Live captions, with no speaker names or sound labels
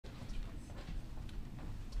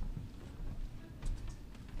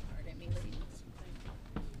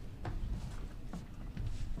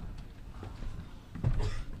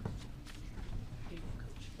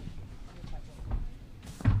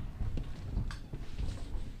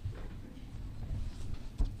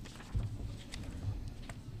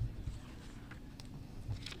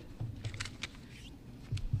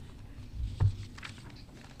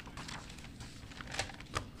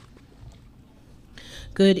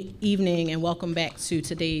Good evening and welcome back to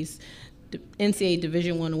today's NCAA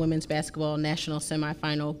Division I Women's Basketball National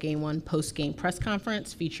Semifinal Game 1 post-game press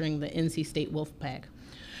conference featuring the NC State Wolfpack.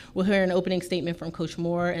 We'll hear an opening statement from Coach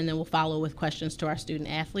Moore, and then we'll follow with questions to our student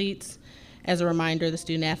athletes. As a reminder, the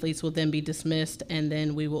student athletes will then be dismissed, and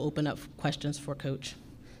then we will open up questions for Coach.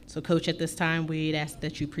 So, Coach, at this time, we'd ask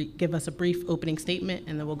that you give us a brief opening statement,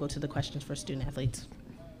 and then we'll go to the questions for student athletes.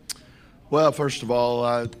 Well, first of all,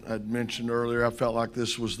 I'd mentioned earlier I felt like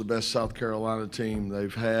this was the best South Carolina team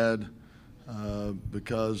they've had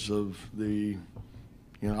because of the,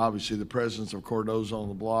 obviously the presence of Cardozo on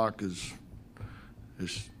the block is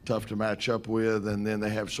tough to match up with, and then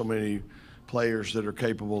they have so many players that are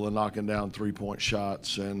capable of knocking down three-point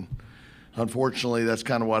shots. And unfortunately, that's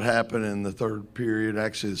kind of what happened in the third period,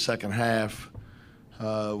 actually the second half.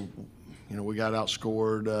 We got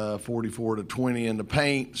outscored 44-20 in the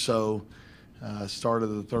paint, so start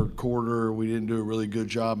of the third quarter, we didn't do a really good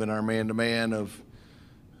job in our man-to-man of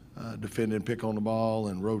defending pick on the ball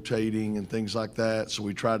and rotating and things like that. So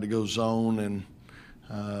we tried to go zone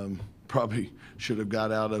and probably should have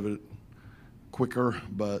got out of it quicker.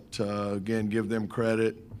 But, again, give them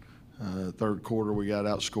credit. Third quarter, we got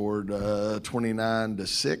outscored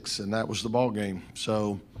 29-6, and that was the ball game.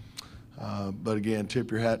 So, but, again,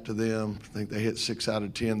 tip your hat to them. I think they hit 6 out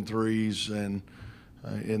of 10 threes and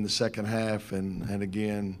in the second half. And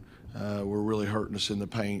again, were really hurting us in the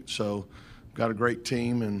paint. So, got a great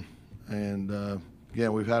team, and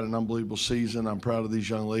again, we've had an unbelievable season. I'm proud of these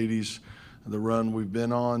young ladies. The run we've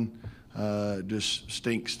been on just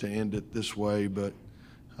stinks to end it this way, but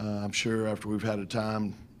I'm sure after we've had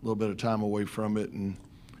a little bit of time away from it and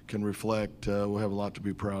can reflect, we'll have a lot to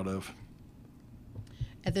be proud of.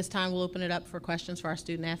 At this time, we'll open it up for questions for our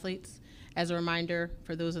student athletes. As a reminder,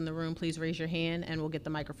 for those in the room, please raise your hand and we'll get the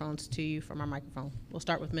microphones to you from our microphone. We'll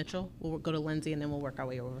start with Mitchell, we'll go to Lindsay, and then we'll work our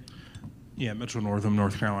way over. Yeah, Mitchell Northam,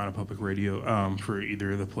 North Carolina Public Radio. For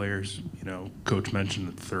either of the players, Coach mentioned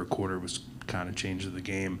that the third quarter was kind of changed the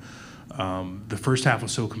game. The first half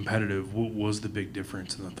was so competitive. What was the big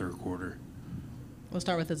difference in the third quarter? We'll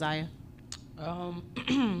start with Isaiah.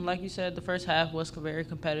 Like you said, the first half was very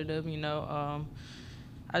competitive.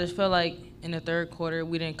 I just felt like in the third quarter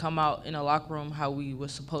we didn't come out in the locker room how we were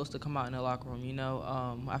supposed to come out in the locker room.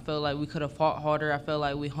 I felt like we could have fought harder. I felt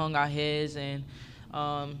like we hung our heads and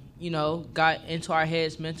got into our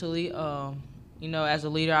heads mentally. As a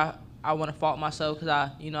leader, I want to fault myself because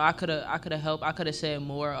I could have helped. I could have said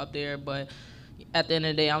more up there, but at the end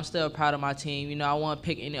of the day, I'm still proud of my team. I want to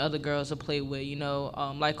pick any other girls to play with.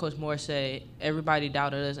 Like Coach Moore said, everybody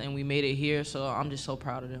doubted us, and we made it here, so I'm just so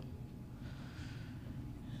proud of them.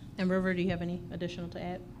 And River, do you have any additional to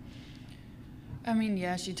add? I mean,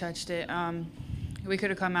 yeah, she touched it. We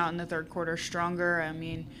could have come out in the third quarter stronger. I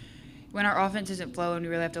mean, when our offense isn't flowing, we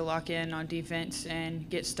really have to lock in on defense and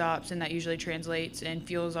get stops, and that usually translates and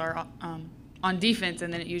fuels our on defense,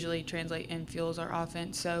 and then it usually translates and fuels our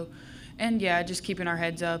offense. So, and yeah, just keeping our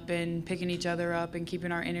heads up and picking each other up and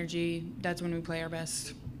keeping our energy, that's when we play our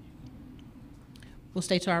best. We'll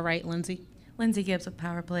stay to our right, Lindsay. Lindsay Gibbs with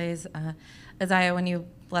Power Plays. Isaiah, when you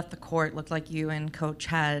left the court, looked like you and Coach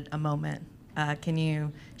had a moment. Can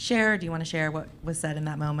you share? Do you want to share what was said in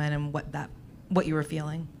that moment and what you were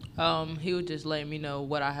feeling? He would just let me know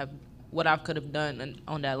what I could have done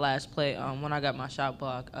on that last play when I got my shot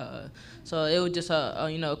block. So it was just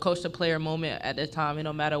a coach to player moment at that time.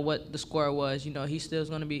 No matter what the score was, he still is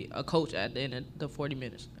going to be a coach at the end of the 40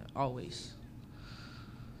 minutes always.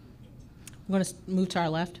 We're going to move to our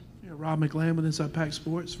left. Yeah, Rob McLean with Inside Pack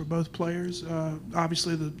Sports for both players.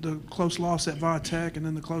 Obviously, the close loss at Va Tech and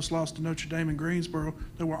then the close loss to Notre Dame and Greensboro,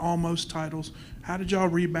 they were almost titles. How did y'all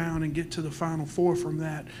rebound and get to the Final Four from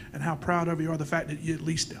that, and how proud of you are the fact that you at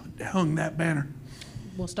least hung that banner?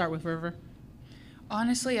 We'll start with River.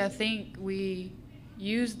 Honestly, I think we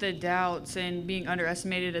used the doubts and being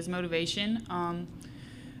underestimated as motivation.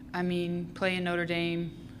 Playing Notre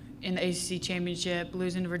Dame in the ACC Championship,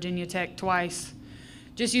 losing to Virginia Tech twice,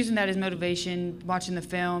 just using that as motivation, watching the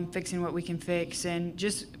film, fixing what we can fix, and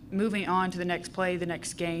just moving on to the next play, the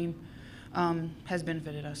next game, has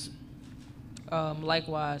benefited us.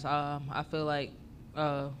 Likewise, I feel like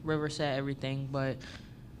River said everything, but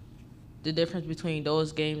the difference between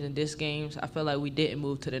those games and this games, I feel like we didn't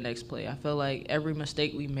move to the next play. I feel like every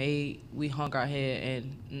mistake we made, we hung our head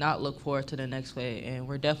and not look forward to the next play, and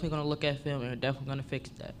we're definitely going to look at film and we're definitely going to fix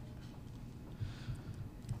that.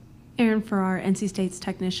 Aaron Farrar, NC State's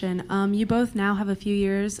technician. You both now have a few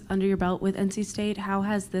years under your belt with NC State. How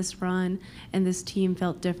has this run and this team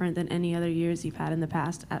felt different than any other years you've had in the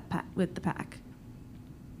past with the Pack?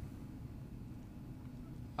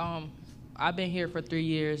 I've been here for 3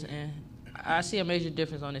 years, and I see a major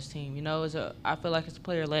difference on this team. You know, I feel like it's a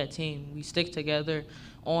player-led team. We stick together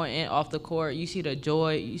on and off the court. You see the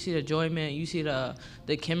joy, you see the enjoyment, you see the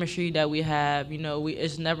chemistry that we have. You know,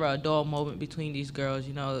 it's never a dull moment between these girls.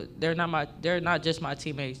 You know, they're not just my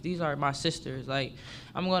teammates. These are my sisters. Like,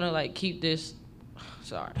 I'm gonna like keep this.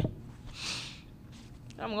 Sorry.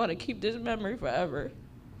 I'm gonna keep this memory forever.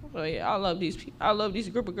 So yeah, I love these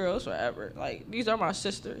group of girls forever. Like, these are my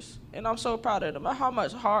sisters, and I'm so proud of them. How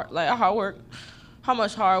much hard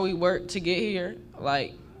we worked to get here.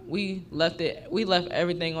 Like, we left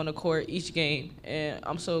everything on the court each game, and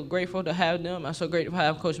I'm so grateful to have them. I'm so grateful to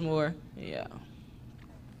have Coach Moore. Yeah.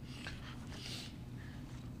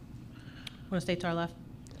 Want to stay to our left?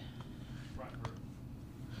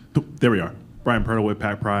 There we are. Brian Purtle with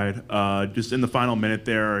Pack Pride. Just in the final minute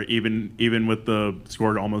there, even with the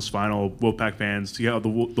score almost final, Wolfpack fans, see how the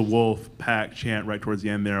Wolf Pack chant right towards the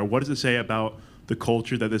end there. What does it say about the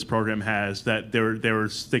culture that this program has, that they were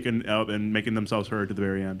sticking up and making themselves heard to the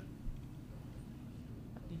very end?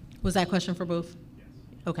 Was that question for both? Yes.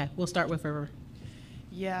 Okay, we'll start with River.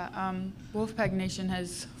 Yeah, Wolfpack Nation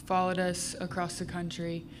has followed us across the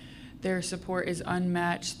country. Their support is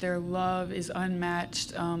unmatched. Their love is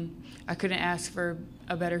unmatched. I couldn't ask for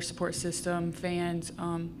a better support system, fans.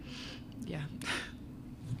 Yeah.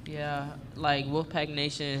 Yeah, like Wolfpack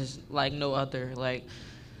Nation is like no other. Like,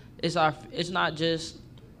 it's not just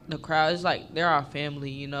the crowd. It's like they're our family.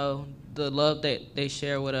 You know, the love that they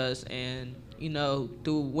share with us, and you know,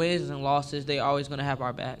 through wins and losses, they always gonna have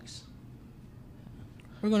our backs.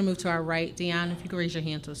 We're going to move to our right. Deion, if you could raise your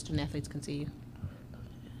hand so student athletes can see you.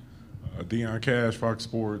 Deion Cash, Fox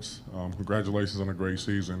Sports. Congratulations on a great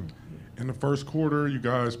season. In the first quarter, you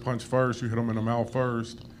guys punched first. You hit them in the mouth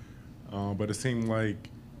first. But it seemed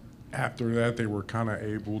like after that, they were kind of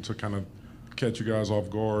able to kind of catch you guys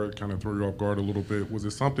off guard, kind of throw you off guard a little bit. Was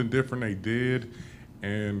it something different they did?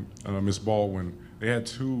 And Ms. Baldwin, they had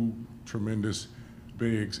two tremendous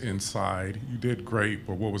bigs inside. You did great,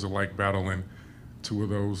 but what was it like battling two of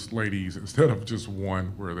those ladies instead of just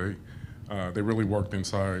one, where they really worked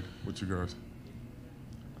inside with you guys?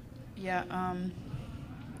 Yeah,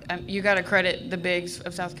 you got to credit the bigs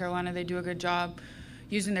of South Carolina. They do a good job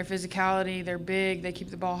using their physicality. They're big. They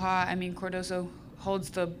keep the ball high. I mean, Cardoso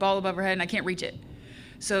holds the ball above her head, and I can't reach it.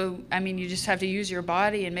 So, I mean, you just have to use your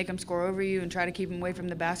body and make them score over you and try to keep them away from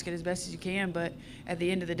the basket as best as you can. But at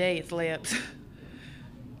the end of the day, it's layups.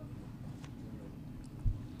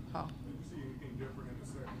 Oh. Did you see anything different in the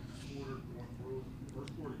second quarter going through?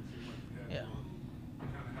 First quarter, you seemed like you Yeah.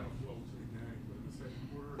 kind of had a flow to the game. But in the second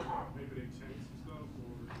quarter, maybe they changed some stuff,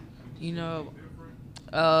 or You know,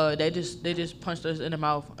 different? they just punched us in the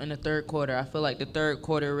mouth in the third quarter. I feel like the third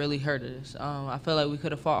quarter really hurt us. I feel like we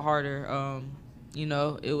could have fought harder. You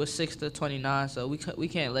know, it was 6-29, so we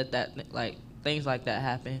can't let that things like that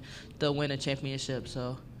happen to win a championship.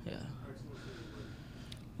 So yeah.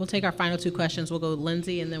 We'll take our final two questions. We'll go with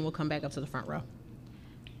Lindsay, and then we'll come back up to the front row.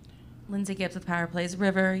 Lindsay Gibbs with Power Plays.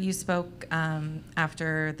 River, you spoke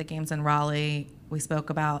after the games in Raleigh. We spoke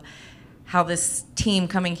about how this team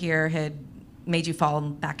coming here had made you fall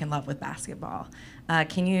back in love with basketball.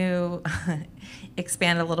 Can you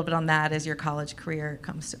expand a little bit on that as your college career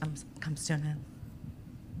comes to an end?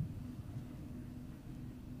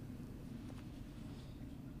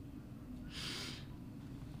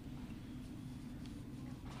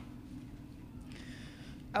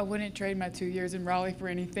 I wouldn't trade my 2 years in Raleigh for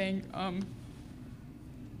anything.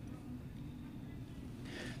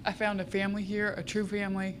 I found a family here, a true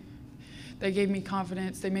family. They gave me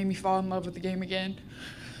confidence. They made me fall in love with the game again.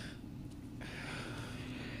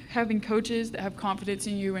 Having coaches that have confidence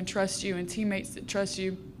in you and trust you, and teammates that trust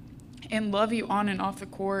you and love you on and off the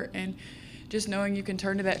court, and just knowing you can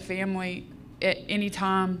turn to that family at any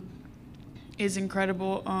time is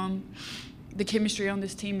incredible. The chemistry on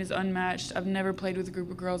this team is unmatched. I've never played with a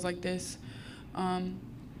group of girls like this.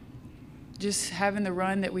 Just having the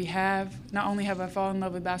run that we have, not only have I fallen in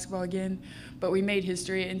love with basketball again, but we made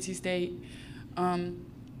history at NC State.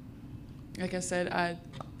 Like I said, I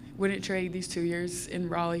wouldn't trade these 2 years in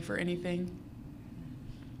Raleigh for anything.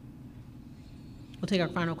 We'll take our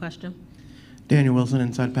final question. Daniel Wilson,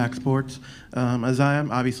 Inside Pack Sports. Isaiah,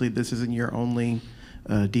 obviously this isn't your only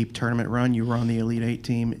deep tournament run. You were on the Elite Eight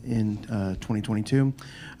team in 2022.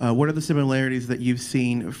 What are the similarities that you've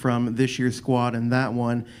seen from this year's squad and that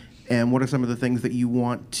one, and what are some of the things that you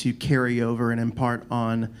want to carry over and impart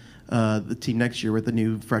on the team next year with the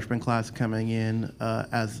new freshman class coming in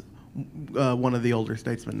as one of the older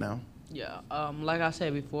statesmen now? Yeah, like I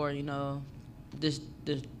said before, you know, this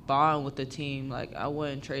bond with the team, like, I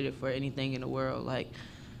wouldn't trade it for anything in the world. Like,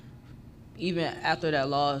 even after that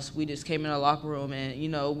loss, we just came in the locker room and, you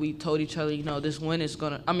know, we told each other, you know, this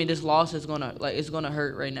loss is gonna, like, it's gonna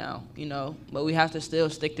hurt right now, you know, but we have to still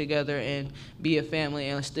stick together and be a family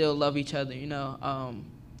and still love each other, you know.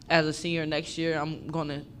 As a senior next year, I'm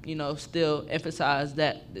gonna, you know, still emphasize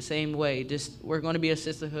that the same way. Just, we're gonna be a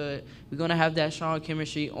sisterhood. We're gonna have that strong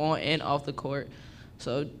chemistry on and off the court.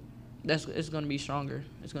 So it's gonna be stronger.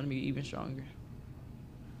 It's gonna be even stronger.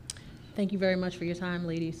 Thank you very much for your time,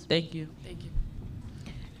 ladies. Thank you. Thank you.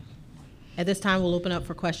 At this time, we'll open up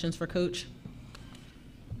for questions for Coach.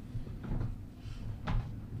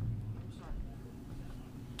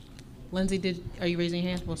 Lindsay, are you raising your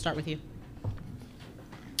hand? We'll start with you.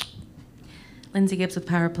 Lindsay Gibbs with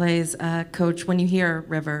Power Plays. Coach, when you hear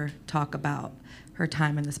River talk about her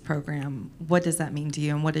time in this program, what does that mean to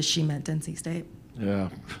you, and what has she meant to NC State? Yeah,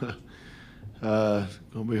 gonna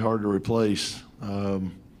be hard to replace.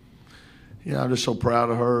 I'm just so proud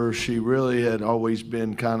of her. She really had always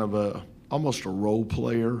been kind of almost a role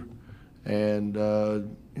player, and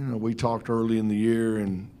we talked early in the year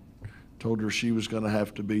and told her she was going to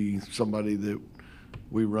have to be somebody that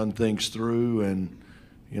we run things through, and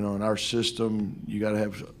in our system, you got to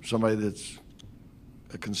have somebody that's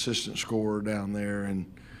a consistent scorer down there, and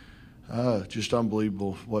just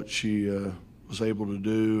unbelievable what she was able to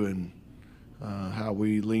do, and how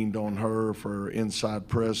we leaned on her for inside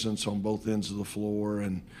presence on both ends of the floor.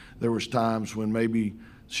 And there was times when maybe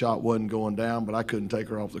shot wasn't going down, but I couldn't take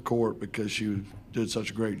her off the court because she did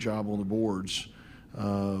such a great job on the boards.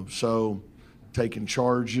 So taking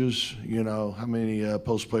charges, how many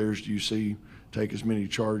post players do you see take as many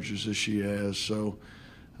charges as she has? So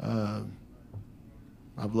I've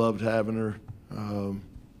loved having her.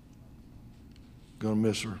 Gonna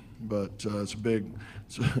miss her, but it's a big,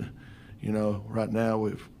 right now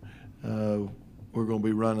we're going to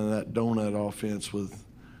be running that donut offense with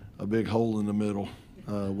a big hole in the middle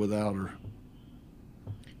without her.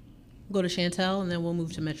 We'll go to Chantel, and then we'll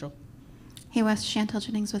move to Mitchell. Hey Wes, Chantel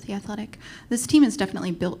Jennings with The Athletic. This team is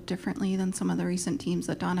definitely built differently than some of the recent teams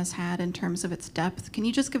that Donna's had in terms of its depth. Can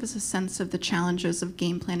you just give us a sense of the challenges of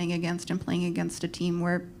game planning against and playing against a team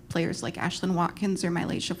where players like Ashlyn Watkins or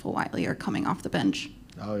Mylacia Fulwiley are coming off the bench?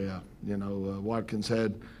 Oh, yeah. Watkins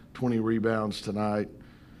had 20 rebounds tonight.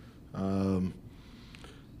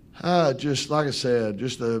 Just like I said,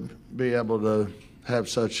 just to be able to have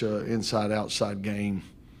such an inside-outside game.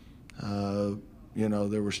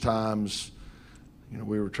 There was times,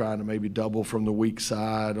 we were trying to maybe double from the weak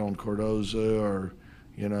side on Cardoza, or,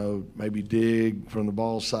 maybe dig from the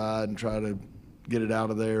ball side and try to get it out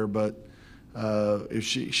of there. But if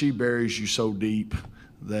she buries you so deep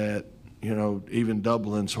that, even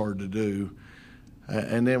doubling's hard to do.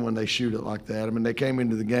 And then when they shoot it like that, they came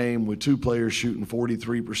into the game with two players shooting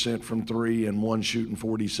 43% from three and one shooting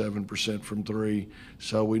 47% from three.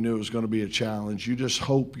 So we knew it was going to be a challenge. You just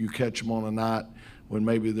hope you catch them on a night when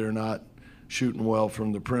maybe they're not shooting well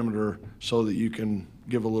from the perimeter, so that you can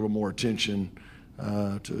give a little more attention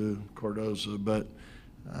to Cardoza. But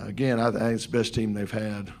again, I think it's the best team they've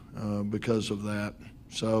had because of that.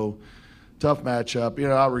 So tough matchup.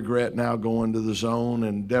 I regret now going to the zone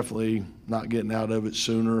and definitely not getting out of it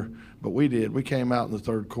sooner. But we did. We came out in the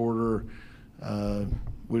third quarter.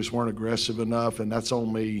 We just weren't aggressive enough, and that's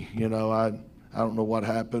on me. I don't know what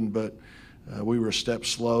happened, but we were a step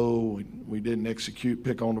slow. We didn't execute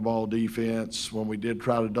pick-on-the-ball defense. When we did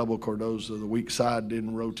try to double Cardoza, the weak side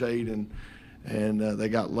didn't rotate, and they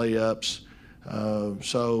got layups.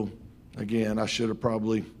 So, again, I should have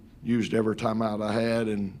probably used every timeout I had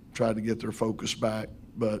and tried to get their focus back.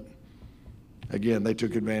 But, again, they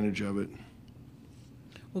took advantage of it.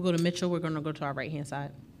 We'll go to Mitchell. We're going to go to our right-hand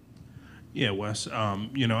side. Yeah, Wes,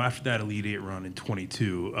 after that Elite Eight run in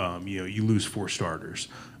 22, you lose four starters.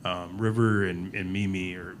 River and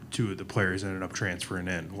Mimi are two of the players that ended up transferring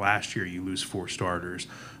in. Last year, you lose four starters.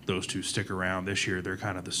 Those two stick around. This year, they're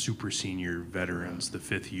kind of the super senior veterans, the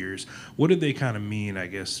fifth years. What did they kind of mean, I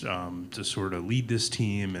guess, to sort of lead this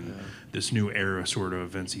team and this new era sort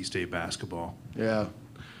of NC State basketball? Yeah,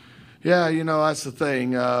 that's the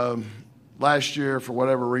thing. Last year, for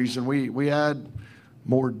whatever reason, we had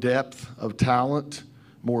more depth of talent,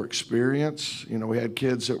 more experience. We had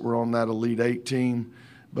kids that were on that Elite Eight team,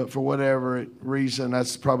 but for whatever reason,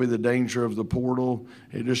 that's probably the danger of the portal.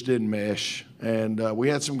 It just didn't mesh. And we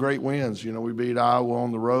had some great wins. We beat Iowa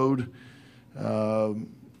on the road.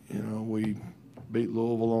 We beat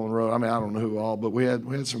Louisville on the road. I don't know who all, but we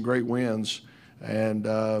had some great wins. And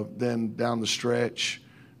then down the stretch,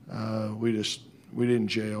 we didn't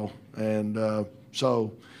gel. And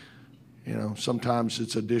so, sometimes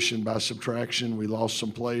it's addition by subtraction. We lost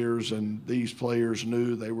some players, and these players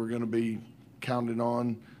knew they were going to be counted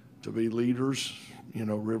on to be leaders,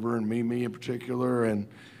 River and Mimi in particular, and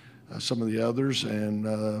some of the others. And,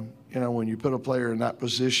 when you put a player in that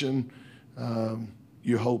position,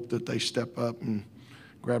 you hope that they step up and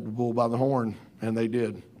grab the bull by the horn, and they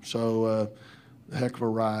did. So a heck of a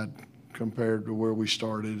ride compared to where we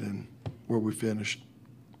started and where we finished.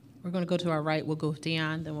 We're going to go to our right. We'll go with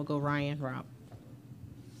Dion, then we'll go Ryan, Rob.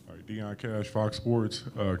 All right, Dion Cash, Fox Sports.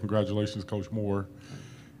 Congratulations, Coach Moore.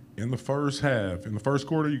 In the first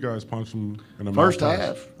quarter, you guys punched them in the first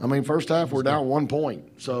half. First half, we're down 1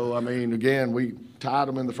 point. So, again, we tied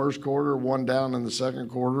them in the first quarter, one down in the second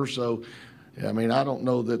quarter. So, I don't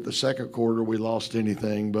know that the second quarter we lost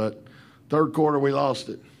anything, but third quarter we lost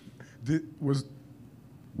it.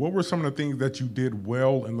 What were some of the things that you did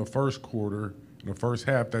well in the first quarter, in the first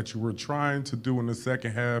half, that you were trying to do in the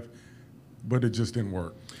second half, but it just didn't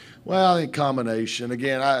work? Well, I think combination.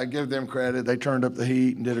 Again, I give them credit. They turned up the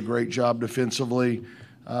heat and did a great job defensively.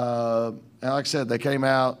 And like I said, they came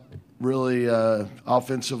out really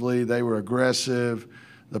offensively. They were aggressive.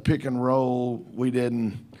 The pick and roll, we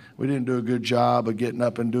didn't do a good job of getting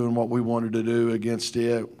up and doing what we wanted to do against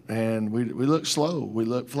it. And we looked slow. We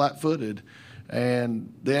looked flat-footed.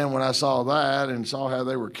 And then when I saw that and saw how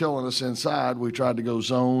they were killing us inside, we tried to go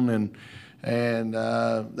zone, and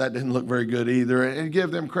that didn't look very good either. And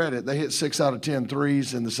give them credit. They hit 6 out of 10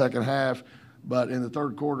 threes in the second half, but in the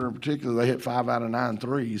third quarter in particular, they hit 5 out of 9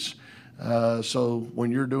 threes. So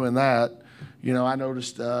when you're doing that, I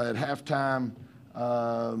noticed at halftime,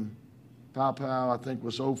 Pow, I think,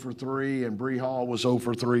 was 0 for 3, and Bree Hall was 0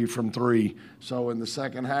 for 3 from 3. So in the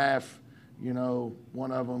second half,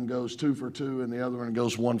 one of them goes 2 for 2, and the other one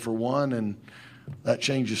goes 1 for 1, and that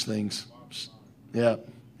changes things. Yeah,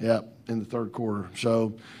 in the third quarter.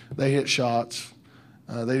 So they hit shots.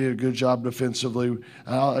 They did a good job defensively.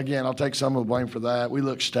 I'll take some of the blame for that. We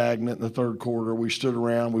looked stagnant in the third quarter. We stood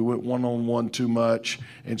around. We went one-on-one too much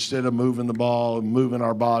instead of moving the ball and moving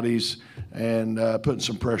our bodies and putting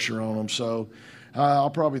some pressure on them. So I'll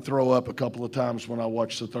probably throw up a couple of times when I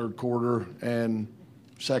watch the third quarter and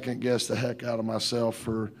second-guess the heck out of myself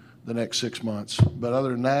for the next 6 months. But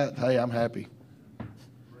other than that, hey, I'm happy.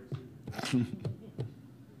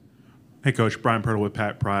 Hey, Coach. Brian Purtle with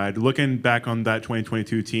Pat Pride. Looking back on that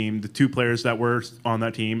 2022 team, the two players that were on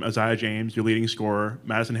that team, Isaiah James, your leading scorer,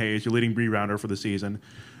 Madison Hayes, your leading rebounder for the season.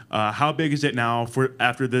 How big is it now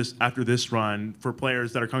after this run for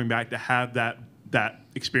players that are coming back to have that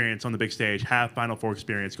experience on the big stage, have Final Four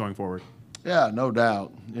experience going forward? Yeah, no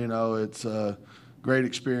doubt. It's a great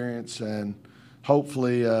experience, and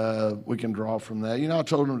hopefully we can draw from that. I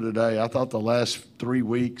told them today, I thought the last 3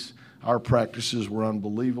 weeks – our practices were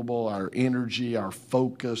unbelievable, our energy, our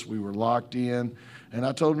focus, we were locked in. And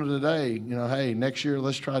I told them today, hey, next year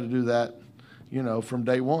let's try to do that, from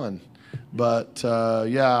day one. But,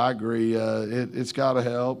 I agree. It's got to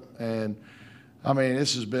help. And,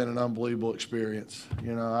 this has been an unbelievable experience.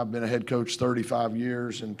 I've been a head coach 35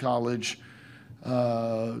 years in college,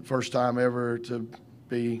 first time ever to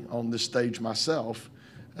be on this stage myself.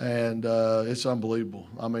 And it's unbelievable.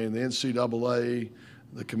 The NCAA,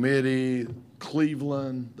 the committee,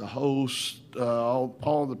 Cleveland, the host,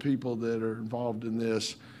 all the people that are involved in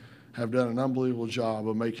this have done an unbelievable job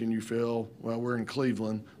of making you feel, well, we're in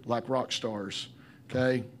Cleveland, like rock stars,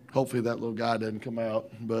 okay? Hopefully that little guy doesn't come out.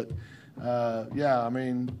 But, it's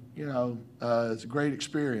a great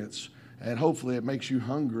experience. And hopefully it makes you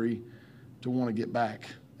hungry to want to get back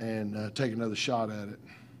and take another shot at it.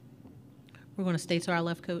 We're going to stay to our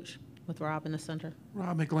left, Coach, with Rob in the center.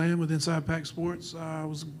 Rob McLean with Inside Pack Sports. I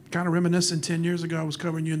was kind of reminiscent 10 years ago. I was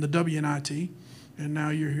covering you in the WNIT, and now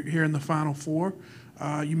you're here in the Final Four.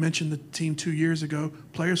 You mentioned the team 2 years ago.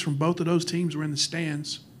 Players from both of those teams were in the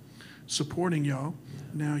stands supporting y'all.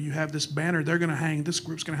 Now you have this banner. This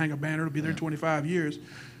group's going to hang a banner. It'll be there 25 years.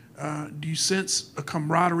 Do you sense a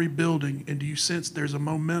camaraderie building, and do you sense there's a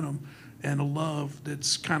momentum and a love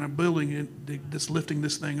that's kind of building it, that's lifting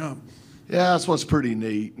this thing up? Yeah, that's what's pretty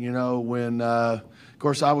neat. When, of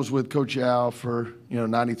course, I was with Coach Yao for,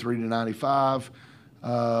 93 to 95.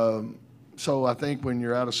 So I think when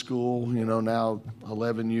you're out of school, now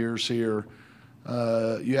 11 years here,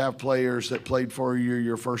 you have players that played for you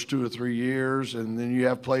your first 2 or 3 years, and then you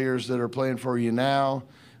have players that are playing for you now,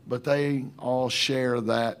 but they all share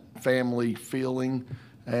that family feeling.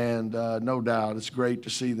 And no doubt, it's great to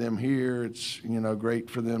see them here. It's, great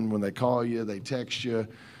for them when they call you, they text you.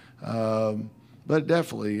 But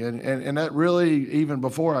definitely, and that really, even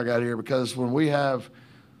before I got here, because when we have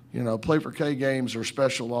Play for K games are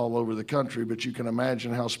special all over the country, but you can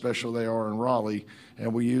imagine how special they are in Raleigh.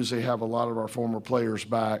 And we usually have a lot of our former players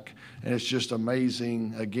back. And it's just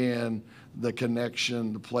amazing, again, the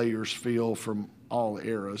connection the players feel from all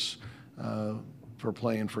eras for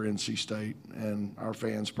playing for NC State. And our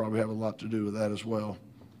fans probably have a lot to do with that as well.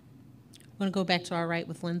 I'm going to go back to our right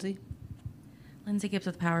with Lindsay. Lindsay Gibbs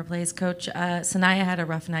with Power Plays. Coach, Sanaya had a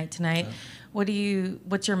rough night tonight.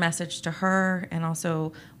 What's your message to her, and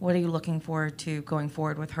also what are you looking forward to going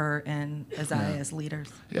forward with her and Isaiah as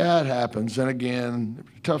leaders? Yeah, it happens. And again,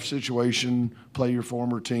 tough situation, play your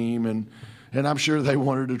former team, and I'm sure they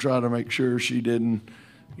wanted to try to make sure she didn't,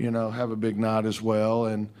 have a big night as well.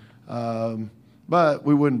 And but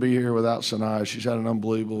we wouldn't be here without Sanaya. She's had an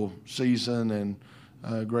unbelievable season and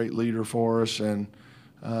a great leader for us, and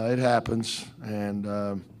it happens. And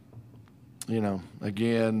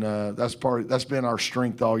again, that's been our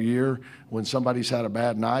strength all year. When somebody's had a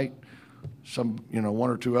bad night, one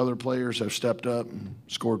or two other players have stepped up and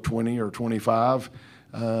scored 20 or 25.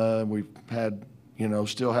 We've had,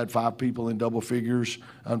 still had 5 people in double figures.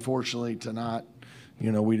 Unfortunately, tonight,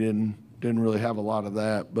 we didn't really have a lot of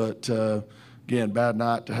that. But again, bad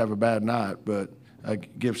night to have a bad night. But I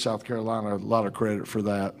give South Carolina a lot of credit for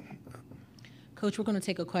that. Coach, we're going to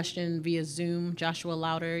take a question via Zoom. Joshua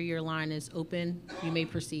Louder, your line is open. You may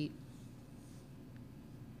proceed.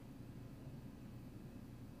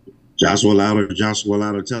 Joshua Louder,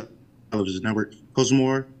 Television Network. Coach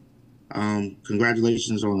Moore,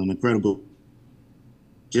 congratulations on an incredible.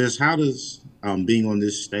 Just how does being on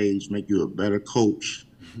this stage make you a better coach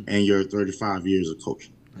and your 35 years of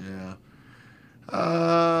coaching? Yeah.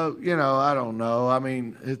 I don't know. I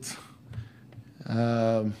mean, it's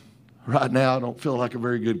right now I don't feel like a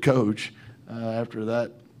very good coach after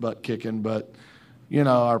that butt kicking, but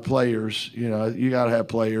our players, you got to have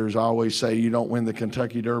players. I always say you don't win the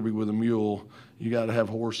Kentucky Derby with a mule. You got to have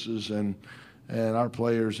horses, and our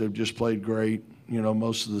players have just played great,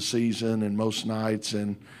 most of the season and most nights,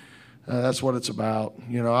 and that's what it's about.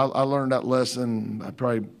 I learned that lesson. I've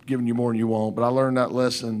probably given you more than you want, but I learned that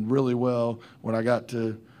lesson really well when I got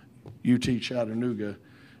to UT Chattanooga.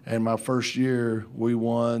 And my first year, we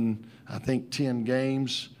won, I think, 10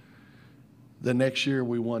 games. The next year,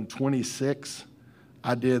 we won 26.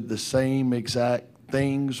 I did the same exact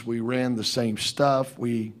things. We ran the same stuff.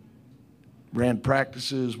 We ran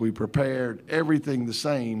practices. We prepared everything the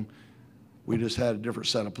same. We just had a different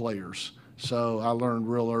set of players. So I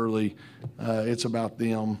learned real early, it's about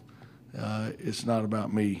them. It's not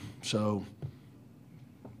about me. So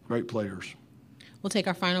great players. We'll take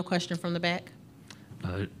our final question from the back.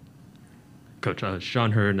 Coach,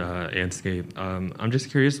 Sean Hearn, Anscape. I'm just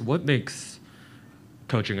curious, what makes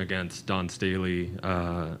coaching against Dawn Staley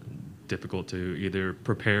difficult to either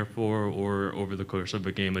prepare for or over the course of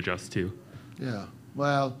a game adjust to? Yeah,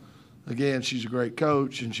 well, again, she's a great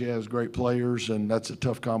coach and she has great players, and that's a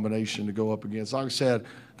tough combination to go up against. Like I said,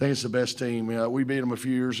 I think it's the best team. We beat them a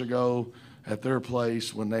few years ago at their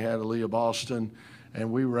place when they had Aaliyah Boston,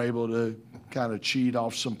 and we were able to kind of cheat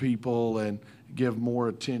off some people and give more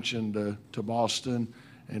attention to Boston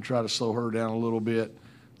and try to slow her down a little bit.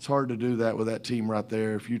 It's hard to do that with that team right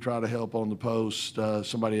there. If you try to help on the post,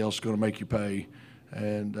 somebody else is going to make you pay.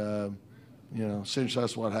 And, essentially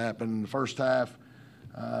that's what happened. In the first half,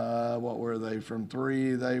 what were they? From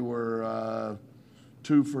 3, they were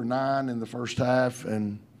 2 for 9 in the first half,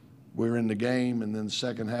 and we're in the game. And then the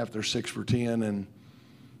second half, they're 6 for 10, and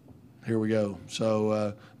here we go.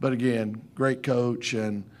 So, but again, great coach,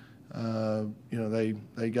 and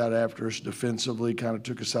they got after us defensively, kind of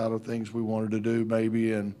took us out of things we wanted to do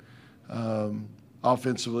maybe, and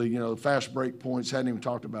offensively, fast break points, hadn't even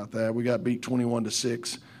talked about that. We got beat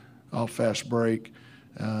 21-6 off fast break.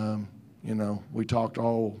 We talked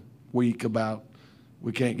all week about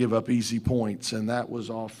we can't give up easy points, and that was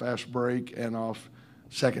off fast break and off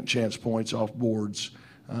second chance points off boards.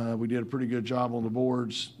 We did a pretty good job on the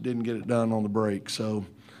boards, didn't get it done on the break. So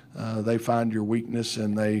they find your weakness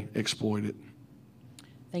and they exploit it.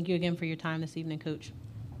 Thank you again for your time this evening, Coach.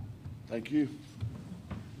 Thank you.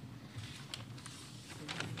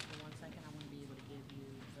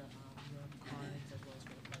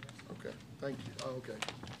 Okay, thank you. Oh, okay.